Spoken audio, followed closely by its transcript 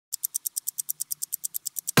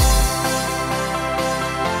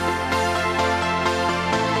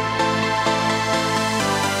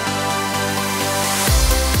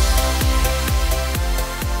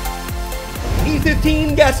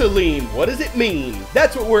Gasoline, what does it mean?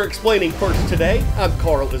 That's what we're explaining first today. I'm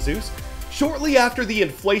Carl Azus. Shortly after the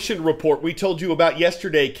inflation report we told you about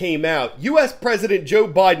yesterday came out, U.S. President Joe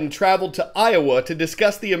Biden traveled to Iowa to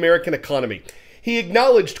discuss the American economy. He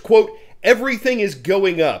acknowledged, quote, "Everything is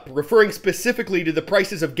going up," referring specifically to the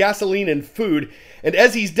prices of gasoline and food. And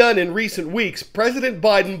as he's done in recent weeks, President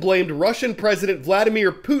Biden blamed Russian President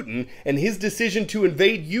Vladimir Putin and his decision to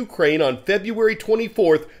invade Ukraine on February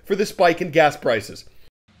 24th for the spike in gas prices.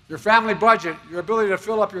 Your family budget, your ability to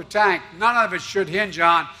fill up your tank, none of it should hinge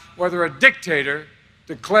on whether a dictator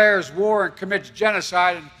declares war and commits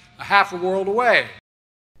genocide in half a world away.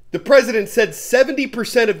 The president said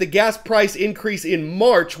 70% of the gas price increase in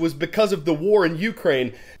March was because of the war in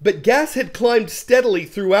Ukraine, but gas had climbed steadily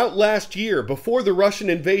throughout last year before the Russian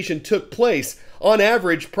invasion took place. On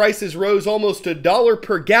average, prices rose almost $1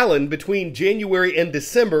 per gallon between January and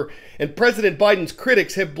December, and President Biden's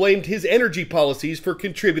critics have blamed his energy policies for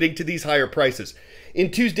contributing to these higher prices. In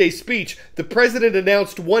Tuesday's speech, the president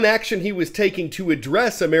announced one action he was taking to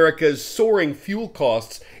address America's soaring fuel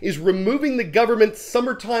costs is removing the government's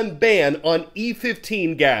summertime ban on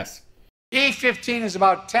E15 gas. E15 is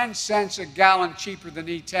about 10 cents a gallon cheaper than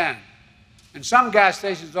E10, and some gas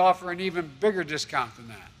stations offer an even bigger discount than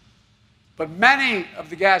that. But many of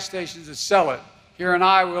the gas stations that sell it here in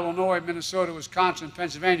Iowa, Illinois, Minnesota, Wisconsin,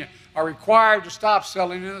 Pennsylvania are required to stop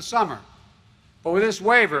selling in the summer. But with this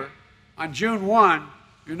waiver, on June 1,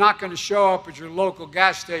 you're not going to show up at your local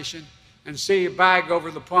gas station and see a bag over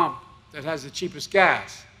the pump that has the cheapest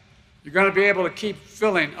gas. You're going to be able to keep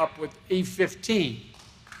filling up with E15,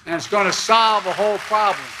 and it's going to solve the whole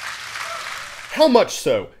problem. How much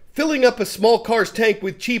so? Filling up a small car's tank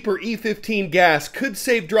with cheaper E15 gas could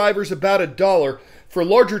save drivers about $1. For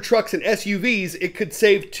larger trucks and SUVs, it could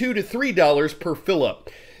save $2 to $3 per fill-up.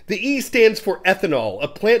 The E stands for ethanol, a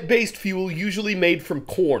plant-based fuel usually made from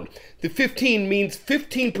corn. The 15 means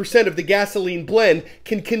 15% of the gasoline blend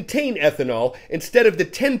can contain ethanol instead of the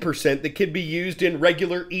 10% that can be used in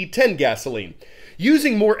regular E10 gasoline.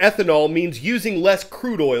 Using more ethanol means using less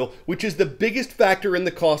crude oil, which is the biggest factor in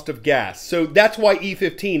the cost of gas. So that's why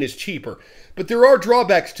E15 is cheaper. But there are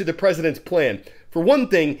drawbacks to the president's plan. For one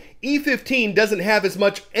thing, E15 doesn't have as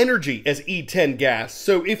much energy as E10 gas,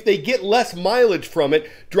 so if they get less mileage from it,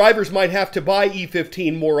 drivers might have to buy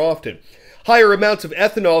E15 more often. Higher amounts of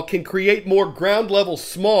ethanol can create more ground-level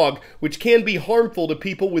smog, which can be harmful to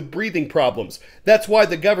people with breathing problems. That's why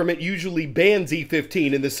the government usually bans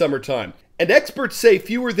E15 in the summertime. And experts say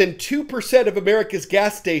fewer than 2% of America's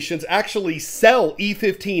gas stations actually sell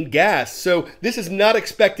E15 gas, so this is not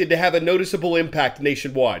expected to have a noticeable impact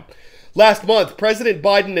nationwide. Last month, President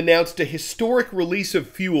Biden announced a historic release of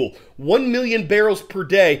fuel, 1 million barrels per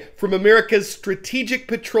day from America's Strategic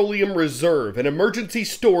Petroleum Reserve, an emergency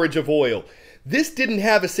storage of oil. This didn't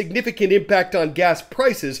have a significant impact on gas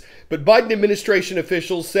prices, but Biden administration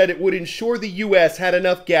officials said it would ensure the U.S. had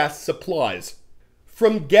enough gas supplies.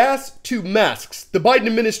 From gas to masks, the Biden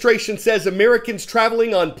administration says Americans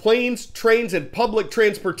traveling on planes, trains, and public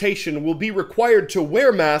transportation will be required to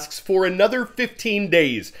wear masks for another 15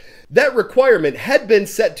 days. That requirement had been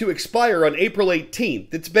set to expire on April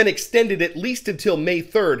 18th. It's been extended at least until May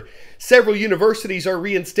 3rd. Several universities are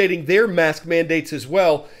reinstating their mask mandates as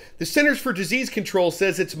well. The Centers for Disease Control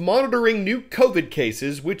says it's monitoring new COVID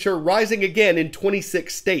cases, which are rising again in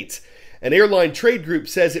 26 states. An airline trade group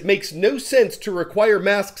says it makes no sense to require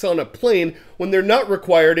masks on a plane when they're not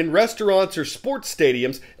required in restaurants or sports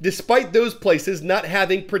stadiums, despite those places not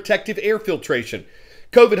having protective air filtration.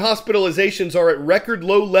 COVID hospitalizations are at record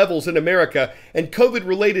low levels in America, and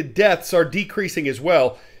COVID-related deaths are decreasing as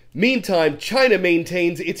well. Meantime, China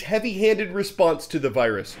maintains its heavy-handed response to the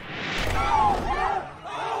virus.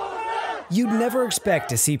 You'd never expect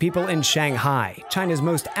to see people in Shanghai, China's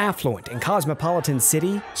most affluent and cosmopolitan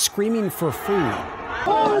city, screaming for food.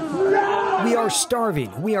 We are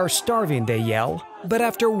starving, they yell. But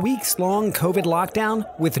after weeks-long COVID lockdown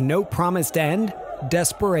with no promised end,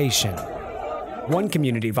 desperation. One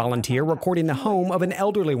community volunteer recording the home of an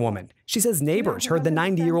elderly woman. She says neighbors heard the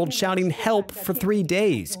 90-year-old shouting help for 3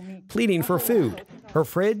 days, pleading for food. Her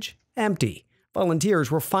fridge, empty. Volunteers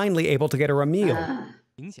were finally able to get her a meal.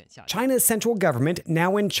 China's central government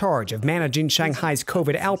now in charge of managing Shanghai's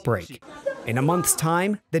COVID outbreak. In a month's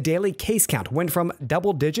time, the daily case count went from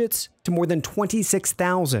double digits to more than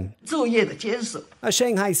 26,000. A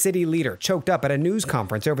Shanghai city leader choked up at a news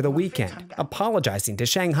conference over the weekend, apologizing to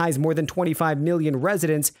Shanghai's more than 25 million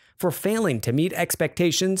residents for failing to meet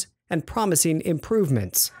expectations and promising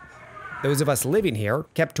improvements. Those of us living here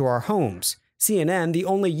kept to our homes. CNN, the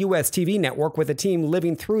only U.S. TV network with a team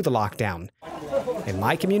living through the lockdown. In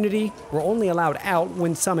my community, we're only allowed out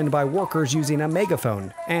when summoned by workers using a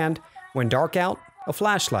megaphone, and, when dark out, a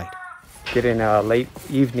flashlight. Getting a late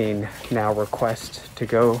evening now request to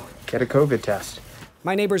go get a COVID test.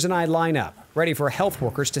 My neighbors and I line up, ready for health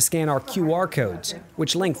workers to scan our QR codes,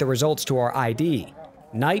 which link the results to our ID.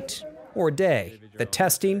 Night or day, the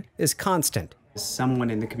testing is constant. Someone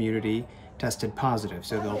in the community tested positive,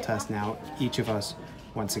 so they'll test now each of us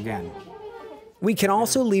once again. We can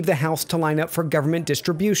also leave the house to line up for government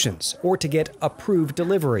distributions or to get approved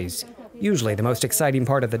deliveries, usually the most exciting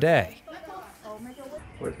part of the day.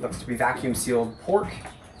 What looks to be vacuum-sealed pork,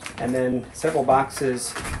 and then several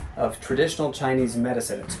boxes of traditional Chinese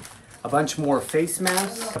medicines. A bunch more face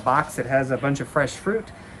masks, a box that has a bunch of fresh fruit.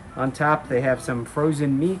 On top, they have some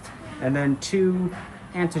frozen meat, and then 2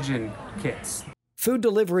 antigen kits. Food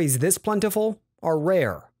deliveries this plentiful are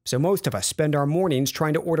rare, so most of us spend our mornings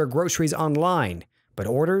trying to order groceries online, but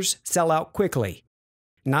orders sell out quickly.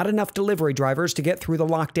 Not enough delivery drivers to get through the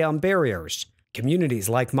lockdown barriers. Communities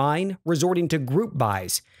like mine resorting to group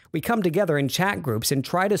buys. We come together in chat groups and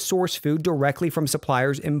try to source food directly from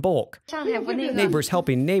suppliers in bulk. Neighbors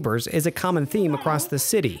helping neighbors is a common theme across the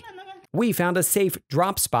city. We found a safe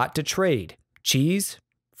drop spot to trade cheese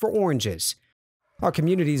for oranges. Our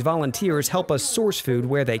community's volunteers help us source food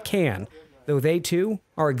where they can, though they too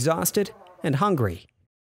are exhausted and hungry.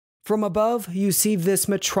 From above, you see this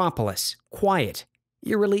metropolis, quiet,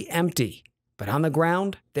 eerily empty. But on the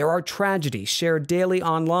ground, there are tragedies shared daily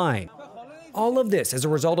online. All of this is a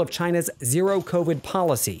result of China's zero-COVID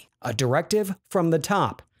policy, a directive from the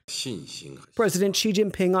top. President Xi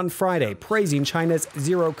Jinping on Friday praising China's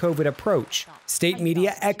zero-COVID approach. State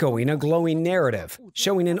media echoing a glowing narrative,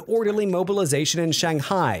 showing an orderly mobilization in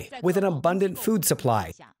Shanghai with an abundant food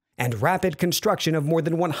supply and rapid construction of more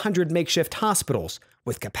than 100 makeshift hospitals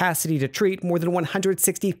with capacity to treat more than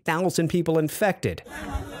 160,000 people infected.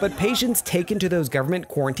 But patients taken to those government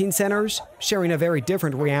quarantine centers, sharing a very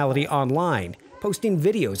different reality online, posting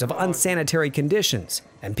videos of unsanitary conditions,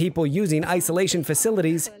 and people using isolation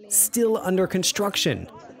facilities still under construction.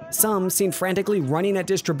 Some seen frantically running at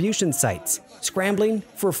distribution sites, scrambling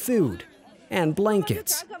for food and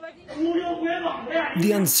blankets.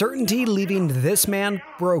 The uncertainty leaving this man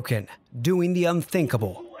broken, doing the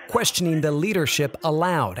unthinkable, questioning the leadership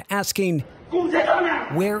aloud, asking,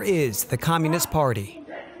 where is the Communist Party?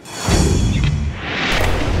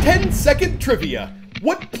 10-second trivia.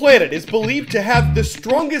 What planet is believed to have the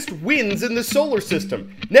strongest winds in the solar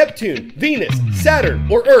system? Neptune, Venus,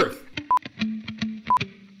 Saturn, or Earth?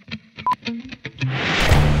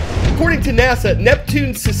 According to NASA,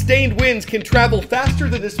 Neptune's sustained winds can travel faster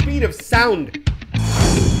than the speed of sound.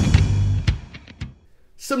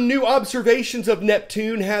 Some new observations of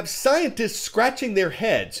Neptune have scientists scratching their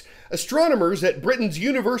heads. Astronomers at Britain's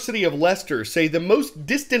University of Leicester say the most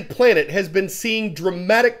distant planet has been seeing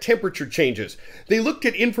dramatic temperature changes. They looked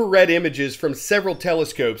at infrared images from several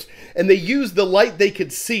telescopes, and they used the light they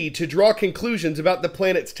could see to draw conclusions about the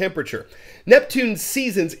planet's temperature. Neptune's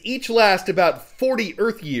seasons each last about 40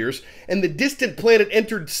 Earth years, and the distant planet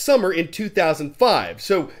entered summer in 2005,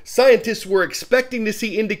 so scientists were expecting to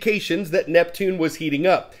see indications that Neptune was heating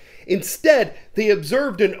up. Instead, they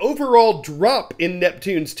observed an overall drop in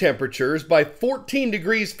Neptune's temperatures by 14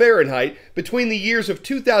 degrees Fahrenheit between the years of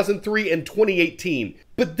 2003 and 2018.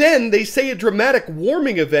 But then they say a dramatic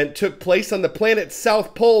warming event took place on the planet's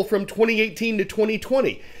south pole from 2018 to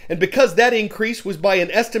 2020. And because that increase was by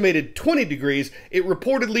an estimated 20 degrees, it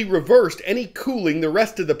reportedly reversed any cooling the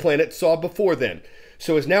rest of the planet saw before then.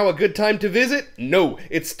 So is now a good time to visit? No,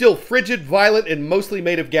 it's still frigid, violent, and mostly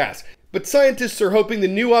made of gas. But scientists are hoping the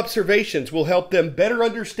new observations will help them better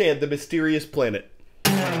understand the mysterious planet.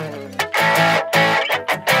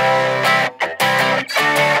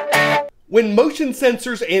 When motion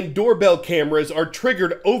sensors and doorbell cameras are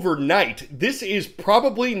triggered overnight, this is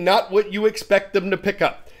probably not what you expect them to pick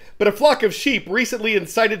up. But a flock of sheep recently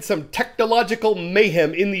incited some technological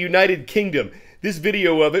mayhem in the United Kingdom. This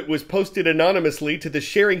video of it was posted anonymously to the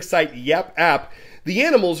sharing site Yap app. The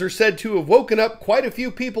animals are said to have woken up quite a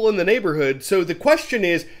few people in the neighborhood, so the question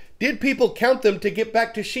is, did people count them to get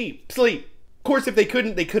back to sleep? Of course, if they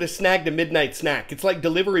couldn't, they could have snagged a midnight snack. It's like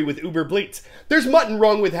delivery with Uber Bleats. There's mutton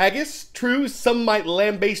wrong with haggis. True, some might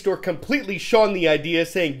lambaste or completely shun the idea,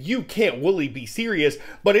 saying you can't woolly be serious,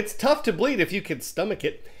 but it's tough to bleed if you can stomach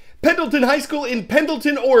it. Pendleton High School in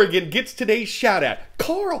Pendleton, Oregon gets today's shout out.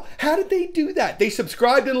 Carl, how did they do that? They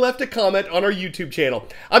subscribed and left a comment on our YouTube channel.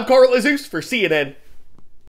 I'm Carl Azus for CNN.